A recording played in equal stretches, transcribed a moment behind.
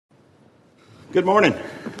Good morning.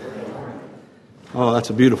 Oh, that's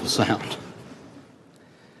a beautiful sound.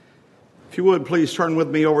 If you would, please turn with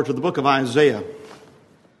me over to the book of Isaiah.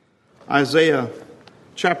 Isaiah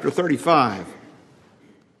chapter 35.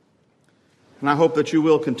 And I hope that you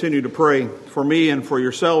will continue to pray for me and for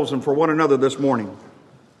yourselves and for one another this morning.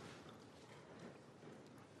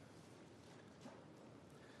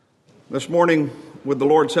 This morning, with the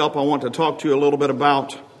Lord's help, I want to talk to you a little bit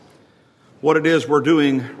about what it is we're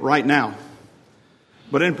doing right now.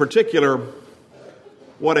 But in particular,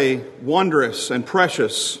 what a wondrous and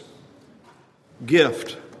precious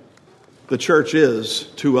gift the church is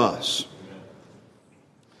to us.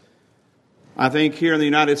 I think here in the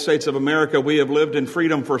United States of America, we have lived in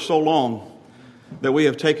freedom for so long that we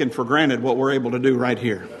have taken for granted what we're able to do right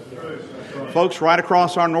here. Folks, right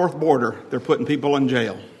across our north border, they're putting people in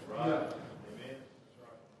jail.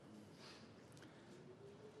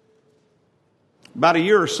 About a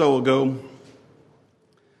year or so ago,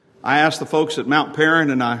 I asked the folks at Mount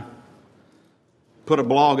Perrin, and I put a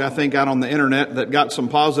blog, I think, out on the internet that got some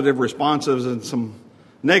positive responses and some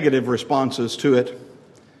negative responses to it.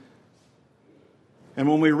 And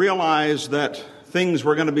when we realized that things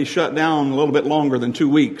were going to be shut down a little bit longer than 2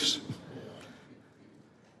 weeks,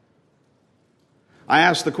 I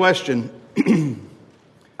asked the question,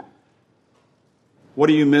 what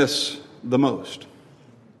do you miss the most?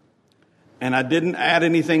 And I didn't add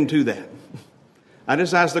anything to that. I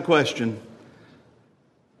just asked the question,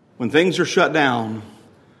 when things are shut down,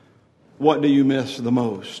 what do you miss the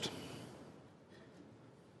most?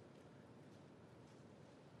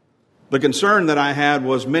 The concern that I had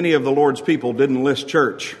was many of the Lord's people didn't list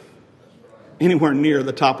church anywhere near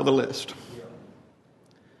the top of the list.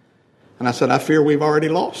 And I said, I fear we've already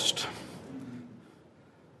lost.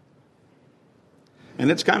 And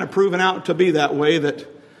it's kind of proven out to be that way, that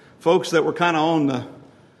folks that were kind of on the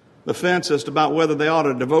fence as to about whether they ought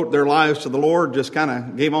to devote their lives to the Lord just kind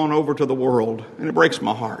of gave on over to the world. And it breaks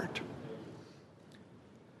my heart.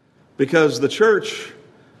 Because the church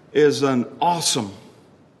is an awesome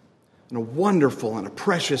and a wonderful and a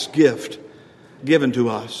precious gift given to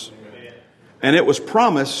us. And it was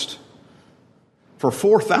promised for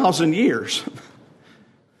 4,000 years.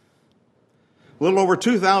 A little over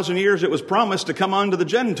 2,000 years it was promised to come unto the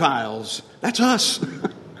Gentiles. That's us.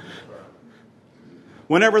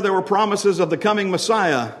 Whenever there were promises of the coming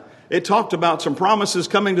Messiah, it talked about some promises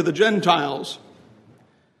coming to the Gentiles.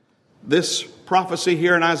 This prophecy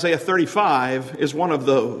here in Isaiah 35 is one of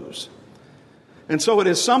those. And so it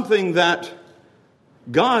is something that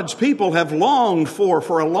God's people have longed for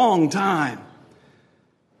a long time.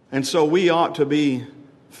 And so we ought to be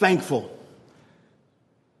thankful.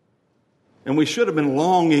 And we should have been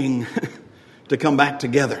longing to come back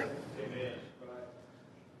together. Amen.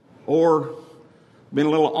 Or been a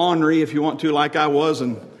little ornery, if you want to, like I was,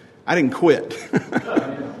 and I didn't quit.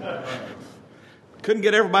 Couldn't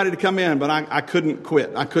get everybody to come in, but I couldn't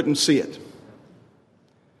quit. I couldn't see it.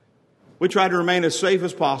 We tried to remain as safe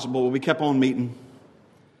as possible, but we kept on meeting.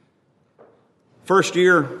 First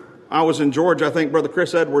year I was in Georgia, I think Brother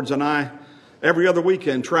Chris Edwards and I, every other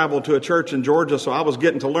weekend, traveled to a church in Georgia, so I was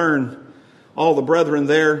getting to learn all the brethren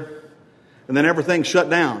there, and then everything shut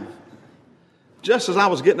down. Just as I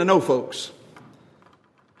was getting to know folks.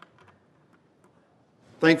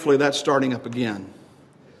 Thankfully, that's starting up again.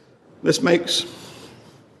 This makes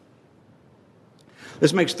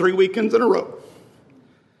 3 weekends in a row.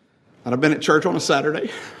 And I've been at church on a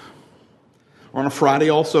Saturday, on a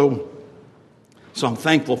Friday also. So I'm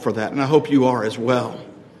thankful for that, and I hope you are as well.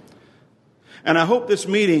 And I hope this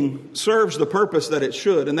meeting serves the purpose that it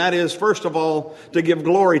should, and that is, first of all, to give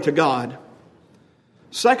glory to God.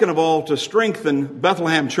 Second of all, to strengthen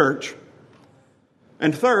Bethlehem Church.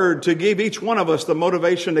 And third, to give each one of us the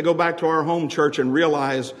motivation to go back to our home church and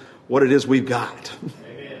realize what it is we've got.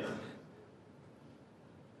 Amen.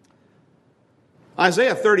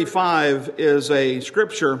 Isaiah 35 is a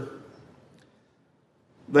scripture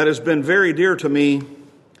that has been very dear to me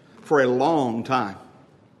for a long time.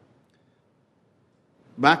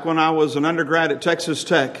 Back when I was an undergrad at Texas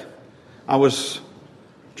Tech, I was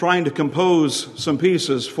trying to compose some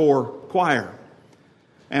pieces for choir.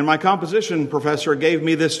 And my composition professor gave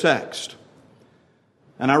me this text.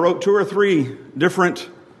 And I wrote 2 or 3 different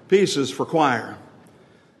pieces for choir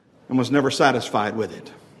and was never satisfied with it.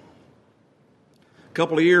 A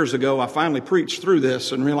couple of years ago, I finally preached through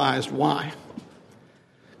this and realized why.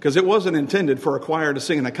 Because it wasn't intended for a choir to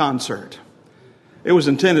sing in a concert. It was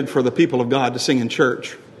intended for the people of God to sing in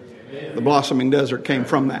church. Amen. The Blossoming Desert came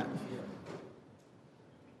from that.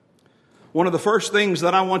 One of the first things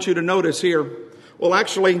that I want you to notice here, well,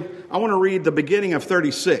 actually, I want to read the beginning of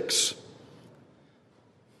 36.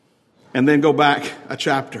 and then go back a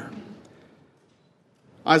chapter.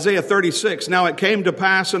 Isaiah 36, now it came to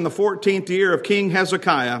pass in the 14th year of King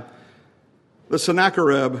Hezekiah, the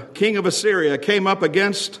Sennacherib, king of Assyria, came up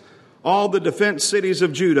against all the defense cities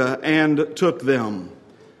of Judah and took them.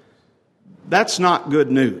 That's not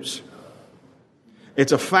good news.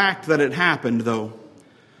 It's a fact that it happened, though.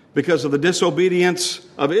 Because of the disobedience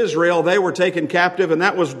of Israel, they were taken captive, and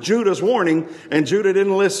that was Judah's warning, and Judah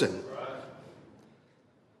didn't listen.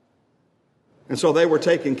 And so they were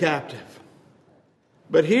taken captive.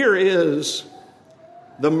 But here is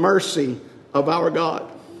the mercy of our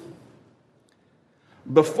God.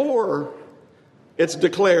 Before it's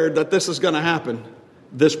declared that this is going to happen,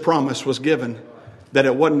 this promise was given that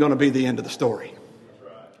it wasn't going to be the end of the story.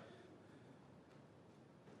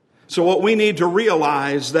 So what we need to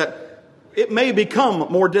realize that it may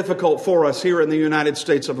become more difficult for us here in the United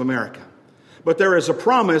States of America, but there is a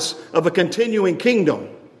promise of a continuing kingdom.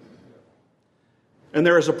 And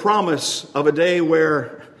there is a promise of a day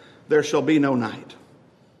where there shall be no night,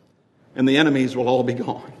 and the enemies will all be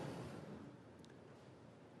gone.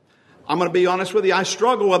 I'm going to be honest with you. I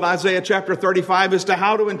struggle with Isaiah chapter 35 as to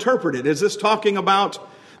how to interpret it. Is this talking about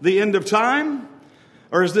the end of time?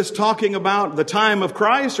 Or is this talking about the time of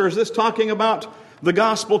Christ? Or is this talking about the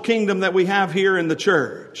gospel kingdom that we have here in the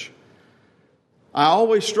church? I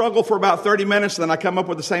always struggle for about 30 minutes, then I come up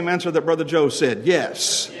with the same answer that Brother Joe said.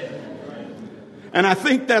 Yes. And I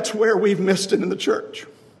think that's where we've missed it in the church.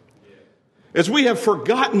 Is we have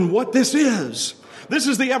forgotten what this is. This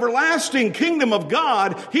is the everlasting kingdom of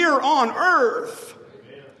God here on earth.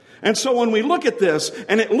 And so when we look at this,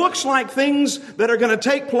 and it looks like things that are going to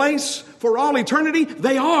take place for all eternity,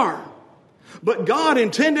 they are. But God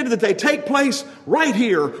intended that they take place right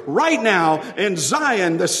here, right now, in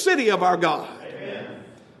Zion, the city of our God. Amen.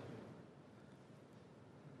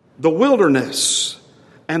 The wilderness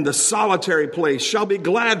and the solitary place shall be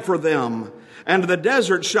glad for them, and the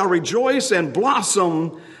desert shall rejoice and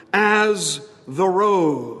blossom as the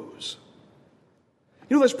rose.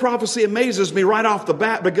 You know, this prophecy amazes me right off the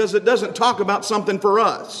bat because it doesn't talk about something for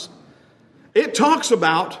us. It talks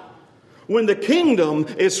about when the kingdom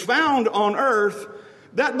is found on earth,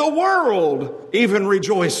 that the world even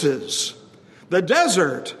rejoices. The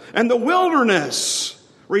desert and the wilderness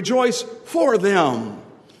rejoice for them.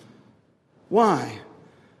 Why?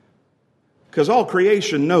 Because all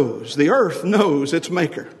creation knows, the earth knows its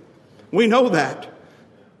maker. We know that.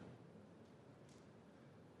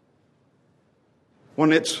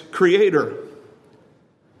 When its creator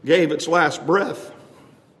gave its last breath,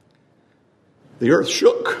 the earth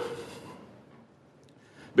shook.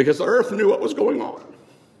 Because the earth knew what was going on.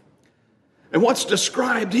 And what's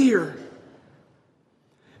described here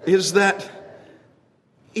is that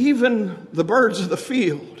even the birds of the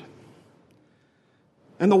field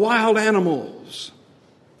and the wild animals,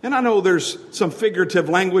 and I know there's some figurative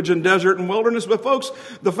language in desert and wilderness, but folks,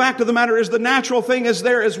 the fact of the matter is the natural thing is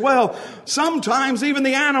there as well. Sometimes even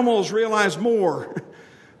the animals realize more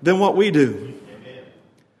than what we do.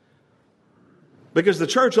 Because the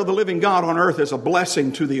church of the living God on earth is a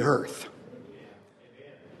blessing to the earth.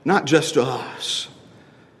 Not just to us.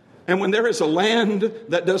 And when there is a land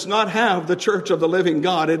that does not have the church of the living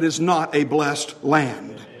God, it is not a blessed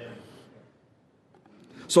land.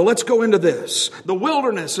 So let's go into this. The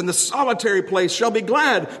wilderness and the solitary place shall be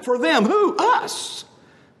glad for them. Who? Us.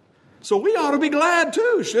 So we ought to be glad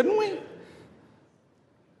too, shouldn't we?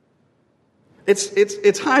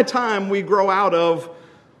 It's high time we grow out of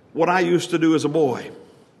what I used to do as a boy.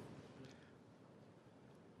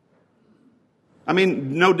 I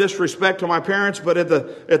mean, no disrespect to my parents, but at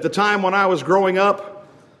the time when I was growing up,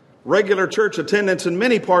 regular church attendance in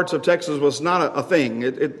many parts of Texas was not a thing.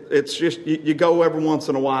 It's just, you go every once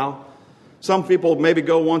in a while. Some people maybe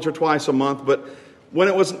go once or twice a month, but when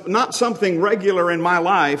it was not something regular in my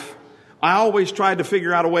life, I always tried to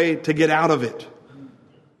figure out a way to get out of it.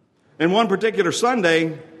 And one particular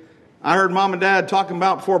Sunday, I heard Mom and Dad talking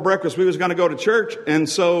about before breakfast we was going to go to church, and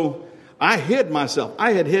so I hid myself.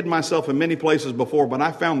 I had hid myself in many places before, but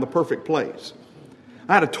I found the perfect place.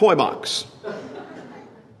 I had a toy box.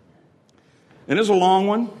 And it was a long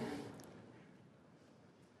one.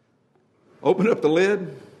 Opened up the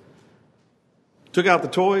lid, took out the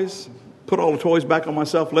toys, put all the toys back on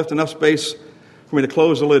myself, left enough space for me to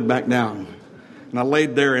close the lid back down. And I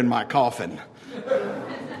laid there in my coffin.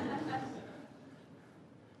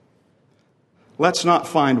 Let's not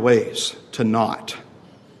find ways to not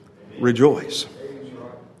rejoice.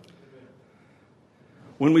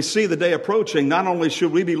 When we see the day approaching, not only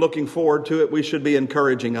should we be looking forward to it, we should be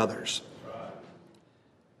encouraging others.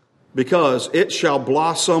 Because it shall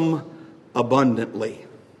blossom abundantly.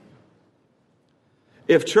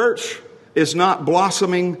 if church is not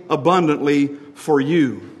blossoming abundantly for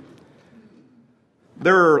you.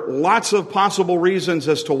 There are lots of possible reasons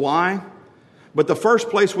as to why, but the first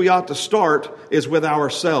place we ought to start is with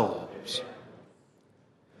ourselves.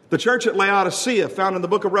 The church at Laodicea, found in the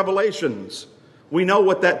book of Revelations, we know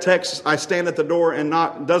what that text, I stand at the door and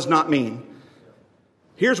does not mean.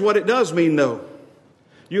 Here's what it does mean, though.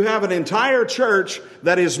 You have an entire church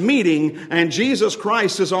that is meeting, and Jesus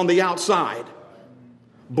Christ is on the outside.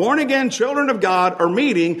 Born again children of God are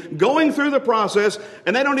meeting, going through the process,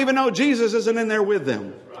 and they don't even know Jesus isn't in there with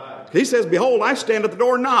them. He says, behold, I stand at the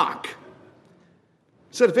door and knock. He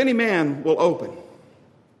said, if any man will open,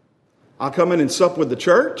 I'll come in and sup with the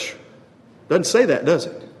church. Doesn't say that, does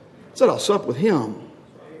it? It said, I'll sup with him.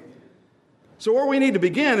 So where we need to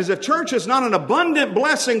begin is, if church is not an abundant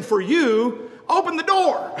blessing for you, open the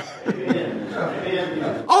door.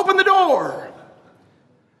 Amen. Open the door.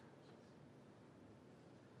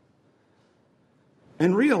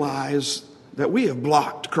 And realize that we have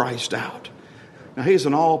blocked Christ out. Now, He's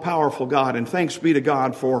an all-powerful God, and thanks be to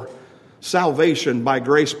God for salvation by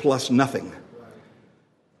grace plus nothing.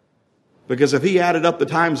 Because if He added up the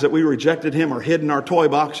times that we rejected Him or hid in our toy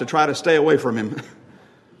box to try to stay away from Him,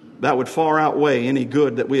 that would far outweigh any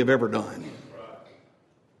good that we have ever done.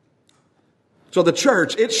 So the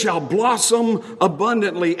church, it shall blossom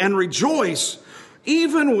abundantly and rejoice,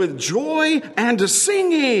 even with joy and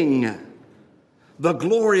singing. The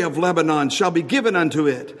glory of Lebanon shall be given unto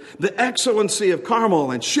it, the excellency of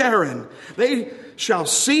Carmel and Sharon. They shall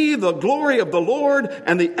see the glory of the Lord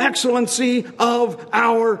and the excellency of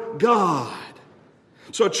our God.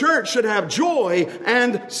 So church should have joy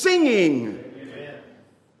and singing. Amen.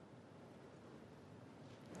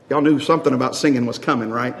 Y'all knew something about singing was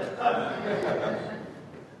coming, right?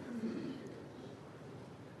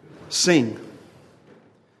 Sing.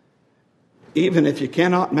 Even if you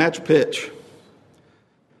cannot match pitch.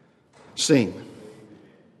 Sing.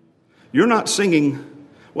 You're not singing,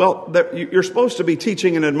 well, you're supposed to be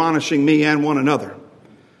teaching and admonishing me and one another.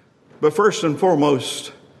 But first and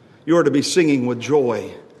foremost, you are to be singing with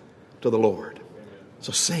joy to the Lord.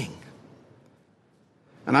 So sing.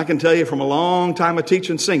 And I can tell you from a long time of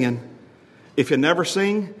teaching singing, if you never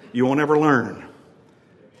sing, you won't ever learn.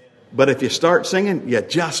 But if you start singing, you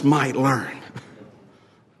just might learn.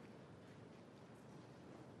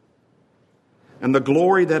 And the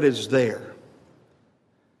glory that is there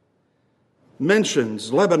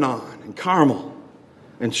mentions Lebanon and Carmel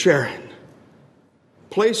and Sharon.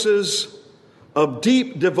 Places of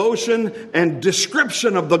deep devotion and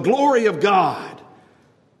description of the glory of God.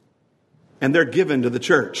 And they're given to the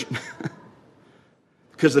church.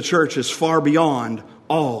 Because the church is far beyond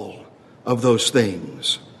all of those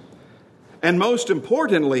things. And most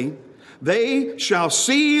importantly, they shall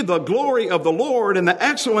see the glory of the Lord and the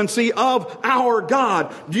excellency of our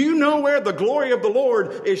God. Do you know where the glory of the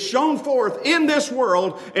Lord is shown forth in this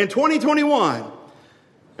world in 2021?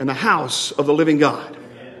 In the house of the living God.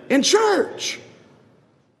 In church.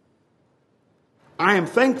 I am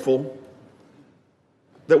thankful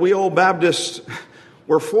that we old Baptists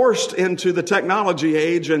were forced into the technology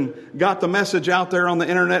age and got the message out there on the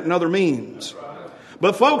internet and other means.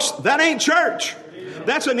 But folks, that ain't church.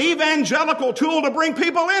 That's an evangelical tool to bring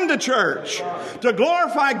people into church, to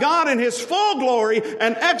glorify God in His full glory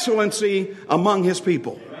and excellency among His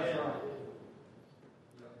people.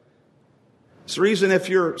 It's the reason if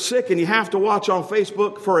you're sick and you have to watch on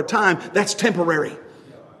Facebook for a time, that's temporary.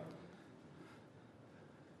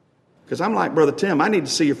 Because I'm like Brother Tim, I need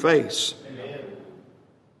to see your face.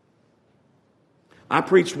 I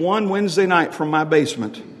preached one Wednesday night from my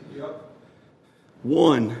basement.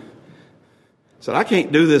 One. Said, I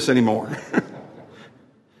can't do this anymore.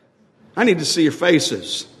 I need to see your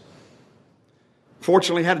faces.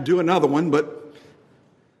 Fortunately, I had to do another one, but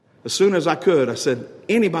as soon as I could, I said,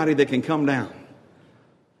 anybody that can come down,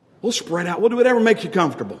 we'll spread out. We'll do whatever makes you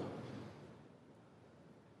comfortable.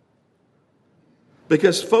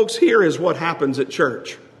 Because, folks, here is what happens at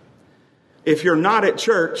church. If you're not at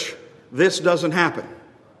church, this doesn't happen.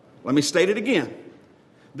 Let me state it again.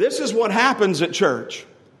 This is what happens at church.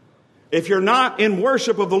 If you're not in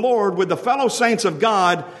worship of the Lord with the fellow saints of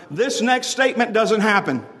God, this next statement doesn't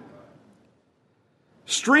happen.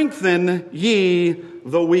 Strengthen ye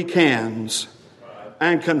the weak hands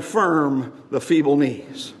and confirm the feeble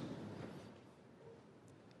knees.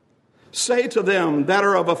 Say to them that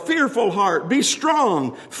are of a fearful heart, be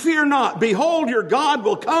strong, fear not. Behold, your God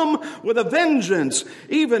will come with a vengeance,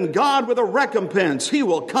 even God with a recompense. He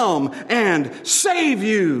will come and save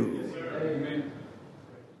you.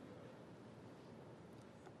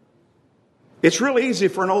 It's really easy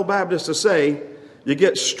for an old Baptist to say, You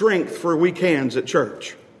get strength for weekends at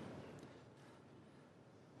church.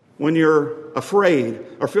 When you're afraid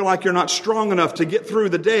or feel like you're not strong enough to get through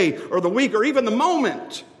the day or the week or even the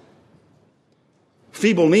moment.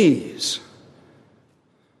 Feeble knees.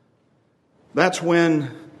 That's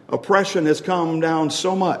when oppression has come down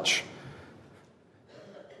so much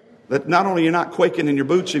that not only you're not quaking in your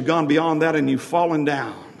boots, you've gone beyond that and you've fallen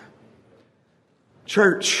down.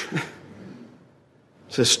 Church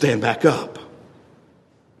says, stand back up.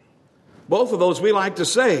 Both of those we like to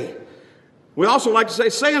say. We also like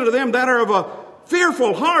to say unto them that are of a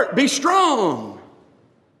fearful heart, be strong.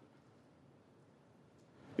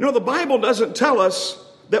 You know, the Bible doesn't tell us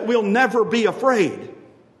that we'll never be afraid.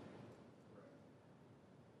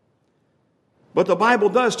 But the Bible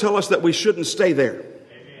does tell us that we shouldn't stay there.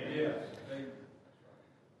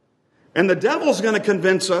 And the devil's going to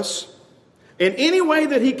convince us in any way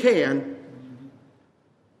that he can,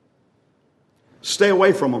 stay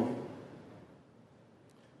away from them.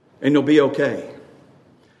 And you'll be okay.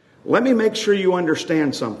 Let me make sure you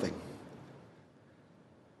understand something.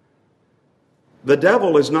 The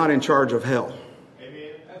devil is not in charge of hell.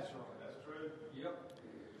 Amen. That's right. That's true. Yep.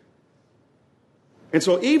 And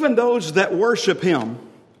so even those that worship him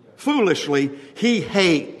foolishly, he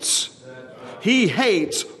hates. He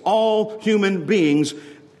hates all human beings,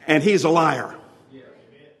 and he's a liar.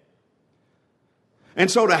 And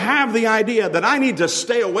so to have the idea that I need to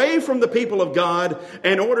stay away from the people of God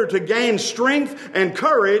in order to gain strength and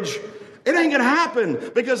courage, it ain't going to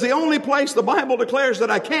happen, because the only place the Bible declares that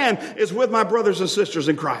I can is with my brothers and sisters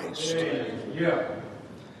in Christ. Yeah.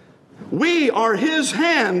 We are his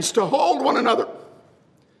hands to hold one another.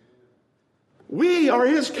 We are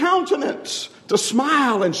his countenance to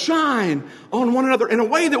smile and shine on one another in a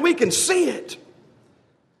way that we can see it.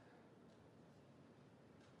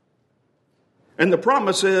 And the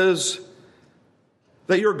promise is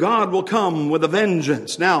that your God will come with a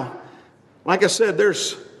vengeance. Now, like I said,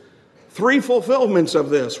 there's 3 fulfillments of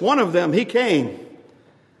this. One of them, he came.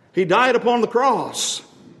 He died upon the cross.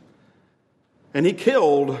 And he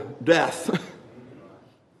killed death.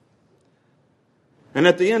 And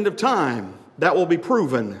at the end of time, that will be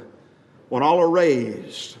proven when all are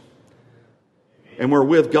raised. And we're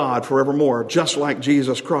with God forevermore, just like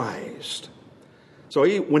Jesus Christ. So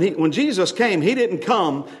when Jesus came, he didn't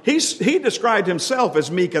come. He described himself as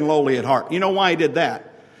meek and lowly at heart. You know why he did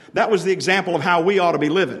that? That was the example of how we ought to be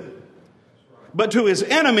living. But to his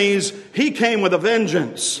enemies, he came with a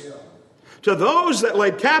vengeance. To those that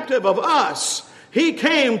laid captive of us, he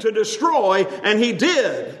came to destroy, and he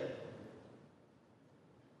did.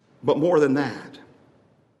 But more than that,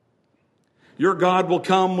 your God will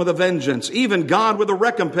come with a vengeance, even God with a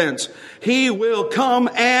recompense. He will come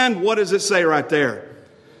and, what does it say right there?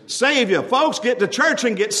 Save you. Folks, get to church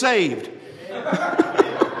and get saved.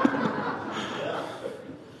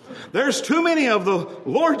 There's too many of the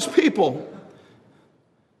Lord's people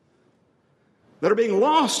that are being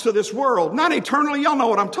lost to this world. Not eternally, y'all know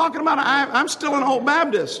what I'm talking about. I'm still an old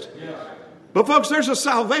Baptist. But folks, there's a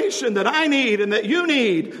salvation that I need and that you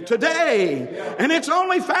need today. And it's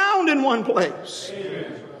only found in one place.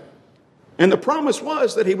 And the promise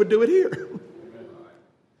was that he would do it here.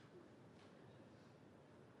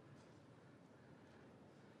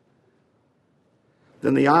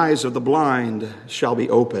 Then the eyes of the blind shall be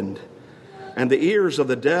opened, and the ears of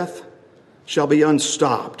the deaf shall be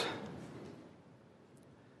unstopped.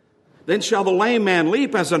 Then shall the lame man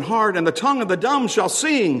leap as an hart, and the tongue of the dumb shall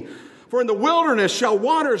sing. For in the wilderness shall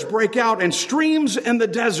waters break out and streams in the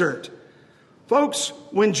desert. Folks,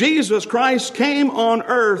 when Jesus Christ came on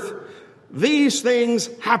earth, these things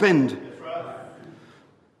happened.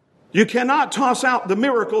 You cannot toss out the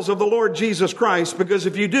miracles of the Lord Jesus Christ, because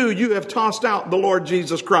if you do, you have tossed out the Lord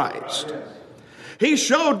Jesus Christ. He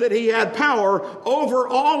showed that he had power over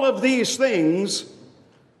all of these things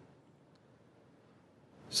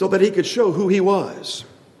so that he could show who he was.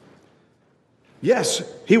 Yes,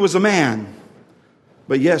 he was a man,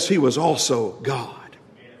 but yes, he was also God.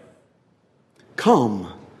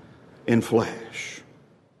 Come in flesh.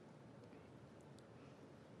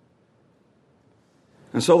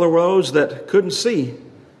 And so there were those that couldn't see,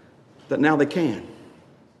 that now they can.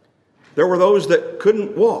 There were those that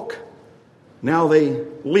couldn't walk. Now they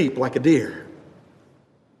leap like a deer.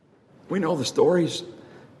 We know the stories.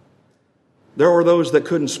 There were those that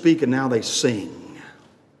couldn't speak, and now they sing.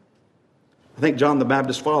 I think John the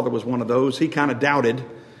Baptist's father was one of those. He kind of doubted.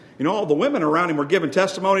 You know, all the women around him were giving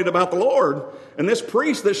testimony about the Lord. And this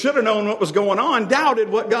priest that should have known what was going on doubted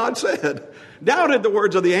what God said. Doubted the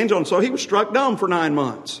words of the angel. And so he was struck dumb for 9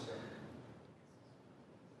 months.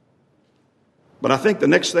 But I think the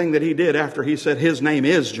next thing that he did after he said his name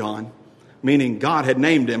is John, meaning God had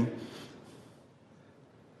named him,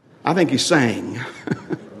 I think he sang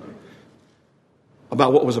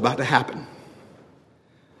about what was about to happen.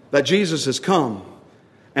 That Jesus has come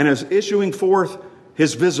and is issuing forth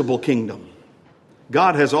his visible kingdom.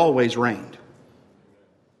 God has always reigned.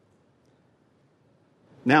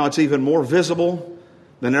 Now it's even more visible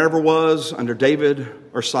than it ever was under David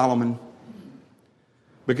or Solomon,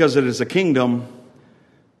 because it is a kingdom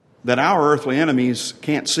that our earthly enemies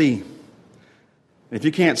can't see. If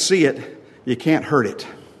you can't see it, you can't hurt it.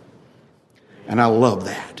 And I love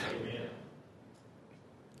that.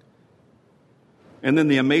 And then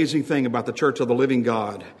the amazing thing about the church of the living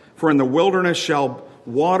God, for in the wilderness shall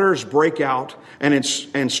waters break out, and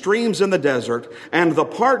streams in the desert, and the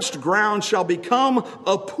parched ground shall become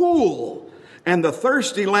a pool, and the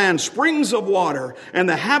thirsty land springs of water, and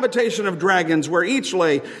the habitation of dragons where each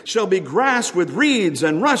lay shall be grass with reeds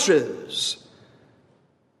and rushes.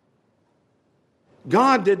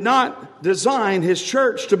 God did not design his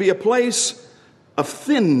church to be a place of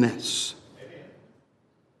thinness.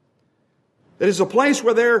 It is a place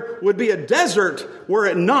where there would be a desert were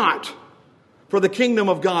it not for the kingdom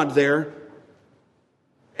of God there.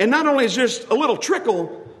 And not only is just a little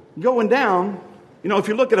trickle going down. You know, if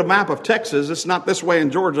you look at a map of Texas, it's not this way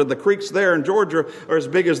in Georgia. The creeks there in Georgia are as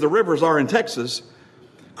big as the rivers are in Texas.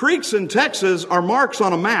 Creeks in Texas are marks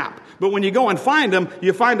on a map. But when you go and find them,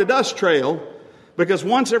 you find a dust trail, because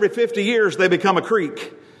once every 50 years they become a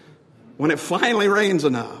creek when it finally rains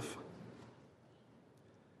enough.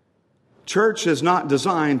 Church is not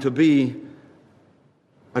designed to be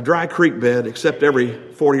a dry creek bed except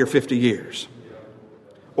every 40 or 50 years.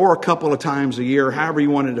 Or a couple of times a year, however you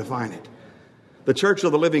want to define it. The church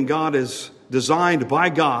of the living God is designed by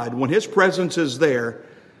God, when his presence is there,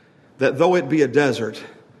 that though it be a desert,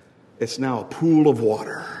 it's now a pool of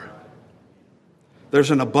water.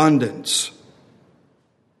 There's an abundance.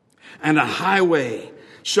 And a highway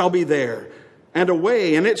shall be there, and a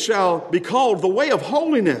way, and it shall be called the way of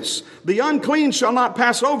holiness. The unclean shall not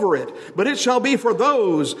pass over it, but it shall be for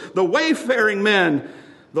those, the wayfaring men,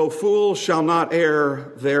 though fools shall not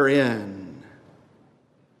err therein.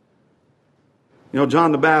 You know,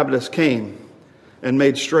 John the Baptist came and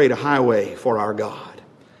made straight a highway for our God.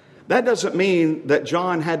 That doesn't mean that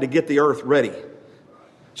John had to get the earth ready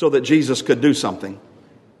so that Jesus could do something.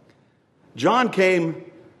 John came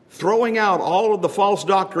throwing out all of the false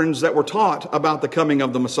doctrines that were taught about the coming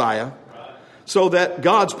of the Messiah, so that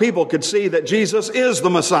God's people could see that Jesus is the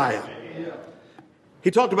Messiah.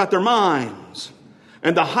 He talked about their minds.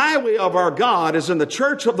 And the highway of our God is in the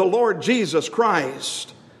church of the Lord Jesus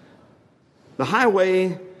Christ. The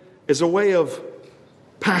highway is a way of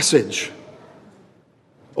passage,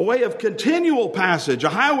 a way of continual passage. A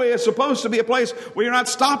highway is supposed to be a place where you're not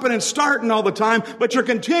stopping and starting all the time, but you're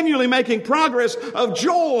continually making progress of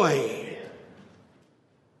joy.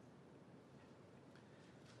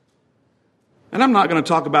 And I'm not going to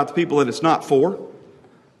talk about the people that it's not for.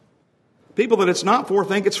 People that it's not for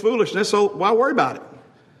think it's foolishness, so why worry about it?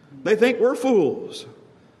 They think we're fools.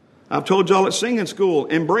 I've told y'all at singing school,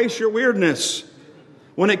 embrace your weirdness.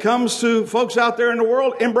 When it comes to folks out there in the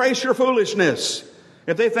world, embrace your foolishness.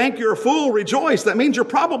 If they think you're a fool, rejoice. That means you're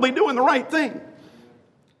probably doing the right thing.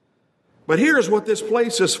 But here's what this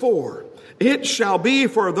place is for. It shall be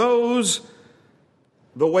for those,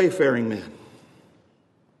 the wayfaring men.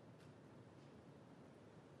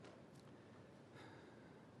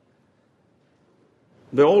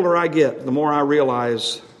 The older I get, the more I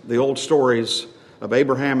realize the old stories of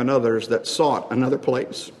Abraham and others that sought another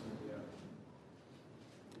place.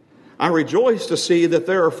 I rejoice to see that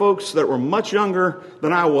there are folks that were much younger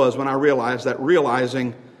than I was when I realized that,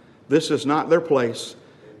 realizing this is not their place.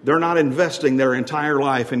 They're not investing their entire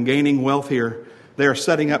life in gaining wealth here. They are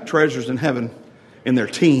setting up treasures in heaven in their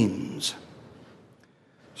teens.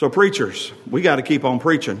 So preachers, we got to keep on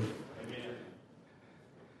preaching.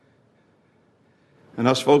 And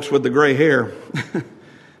us folks with the gray hair,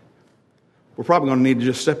 we're probably going to need to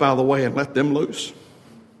just step out of the way and let them loose.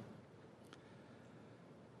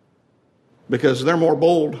 Because they're more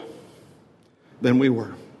bold than we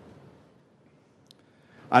were.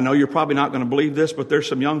 I know you're probably not going to believe this, but there's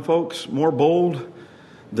some young folks more bold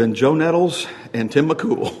than Joe Nettles and Tim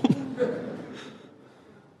McCool.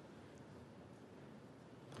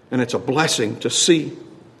 And it's a blessing to see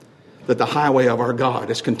that the highway of our God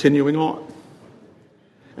is continuing on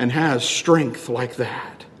and has strength like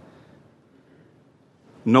that.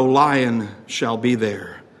 No lion shall be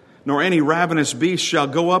there, nor any ravenous beast shall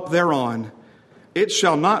go up thereon. It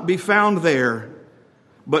shall not be found there,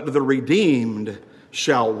 but the redeemed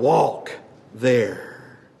shall walk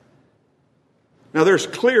there. Now there's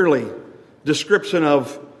clearly description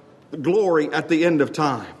of glory at the end of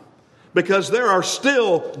time, because there are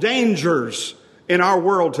still dangers in our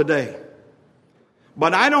world today.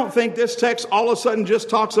 But I don't think this text all of a sudden just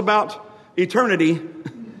talks about eternity.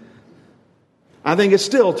 I think it's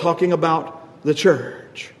still talking about the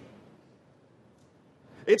church.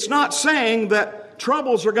 It's not saying that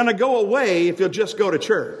troubles are going to go away if you'll just go to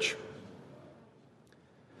church.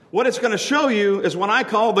 What it's going to show you is what I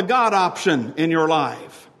call the God option in your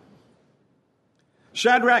life.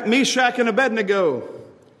 Shadrach, Meshach, and Abednego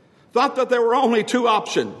thought that there were only two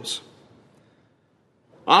options.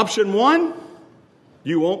 Option one,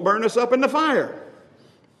 you won't burn us up in the fire.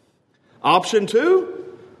 Option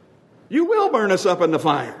two, you will burn us up in the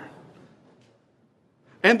fire.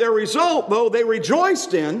 And their result, though they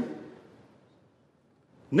rejoiced in,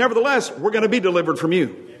 nevertheless, we're going to be delivered from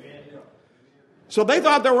you. So they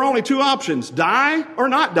thought there were only two options, die or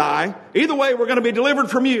not die. Either way, we're going to be delivered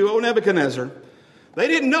from you, O Nebuchadnezzar. They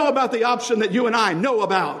didn't know about the option that you and I know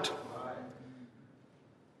about.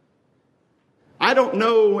 I don't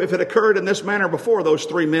know if it occurred in this manner before those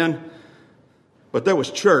three men, but there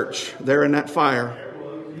was church there in that fire.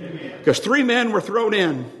 Because 3 men were thrown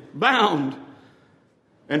in, bound,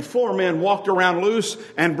 and 4 men walked around loose.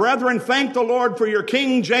 And brethren, thank the Lord for your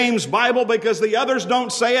King James Bible, because the others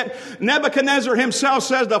don't say it. Nebuchadnezzar himself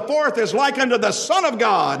says the fourth is like unto the Son of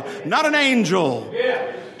God, not an angel.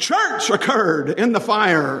 Church occurred in the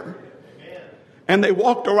fire. And they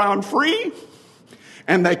walked around free.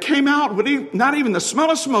 And they came out with not even the smell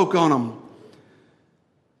of smoke on them.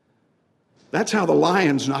 That's how the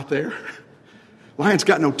lion's not there. Lion's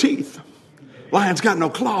got no teeth. Lion's got no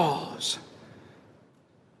claws.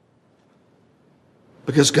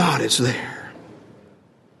 Because God is there.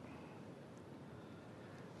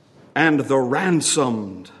 And the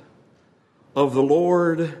ransomed of the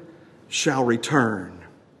Lord shall return,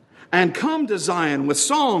 and come to Zion with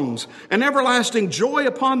songs and everlasting joy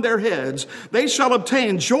upon their heads. They shall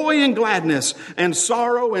obtain joy and gladness, and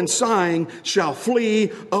sorrow and sighing shall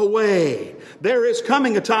flee away. There is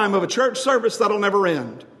coming a time of a church service that'll never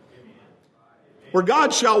end, where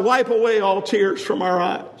God shall wipe away all tears from our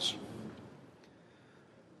eyes.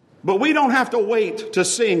 But we don't have to wait to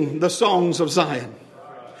sing the songs of Zion.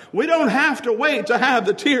 We don't have to wait to have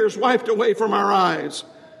the tears wiped away from our eyes.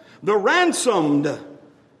 The ransomed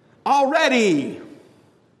already.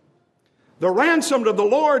 The ransomed of the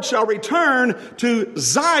Lord shall return to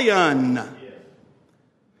Zion.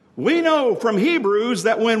 We know from Hebrews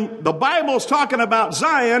that when the Bible's talking about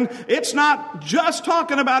Zion, it's not just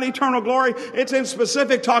talking about eternal glory. It's in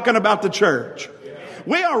specific talking about the church.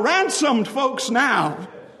 We are ransomed folks now.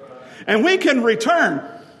 And we can return.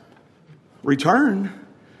 Return?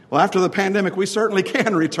 Well, after the pandemic, we certainly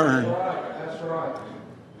can return. That's right.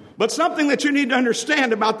 But something that you need to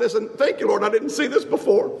understand about this, and thank you, Lord, I didn't see this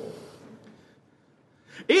before.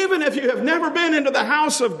 Even if you have never been into the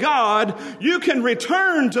house of God, you can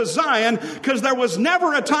return to Zion, because there was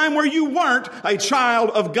never a time where you weren't a child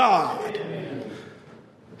of God.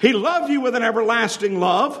 He loved you with an everlasting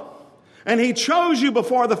love, and He chose you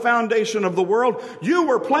before the foundation of the world. You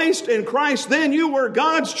were placed in Christ then. You were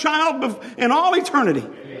God's child in all eternity.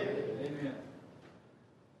 Amen.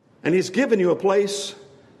 And He's given you a place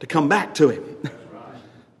to come back to Him.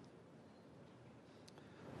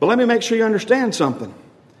 But let me make sure you understand something.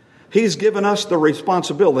 He's given us the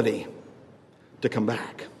responsibility to come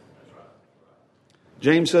back.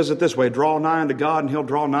 James says it this way: draw nigh unto God, and He'll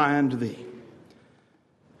draw nigh unto thee.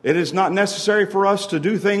 It is not necessary for us to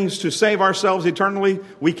do things to save ourselves eternally.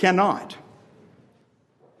 We cannot.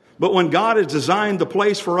 But when God has designed the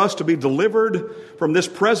place for us to be delivered from this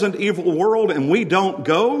present evil world and we don't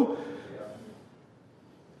go,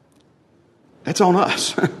 that's on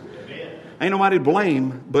us. Ain't nobody to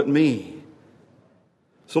blame but me.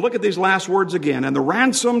 So look at these last words again. And the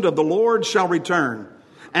ransomed of the Lord shall return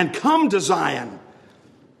and come to Zion.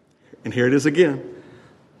 And here it is again.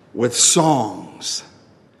 With songs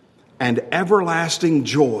and everlasting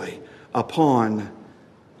joy upon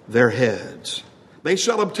their heads. They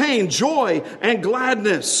shall obtain joy and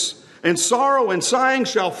gladness, and sorrow and sighing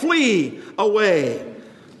shall flee away.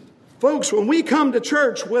 Folks, when we come to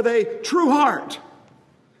church with a true heart,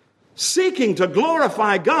 seeking to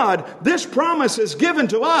glorify God, this promise is given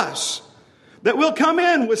to us, that we'll come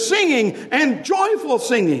in with singing and joyful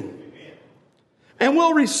singing. And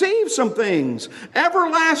we'll receive some things.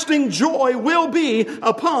 Everlasting joy will be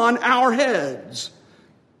upon our heads.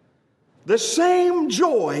 The same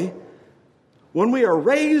joy, when we are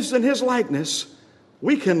raised in His likeness,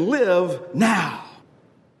 we can live now.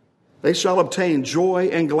 They shall obtain joy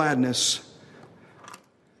and gladness,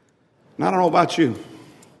 And I don't know about you,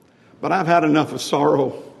 but I've had enough of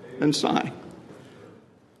sorrow and sighing.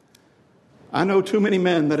 I know too many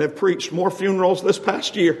men that have preached more funerals this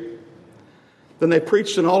past year than they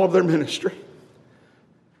preached in all of their ministry.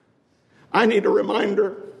 I need a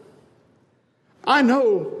reminder. I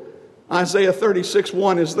know Isaiah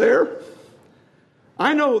 36:1 is there.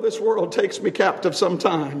 I know this world takes me captive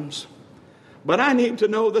sometimes. But I need to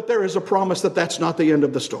know that there is a promise that that's not the end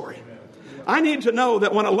of the story. I need to know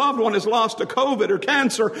that when a loved one is lost to COVID or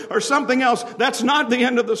cancer or something else, that's not the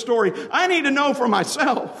end of the story. I need to know for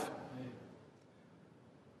myself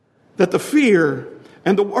that the fear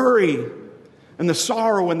and the worry and the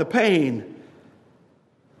sorrow and the pain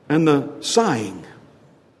and the sighing.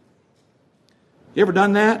 You ever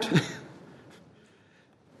done that?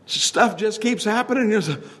 Stuff just keeps happening and you're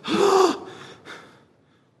just, oh.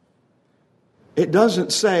 It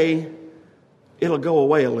doesn't say it'll go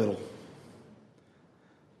away a little.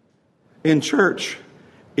 In church,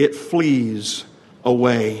 it flees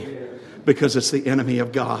away because it's the enemy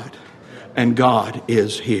of God, and God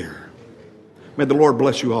is here. May the Lord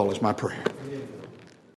bless you all is my prayer.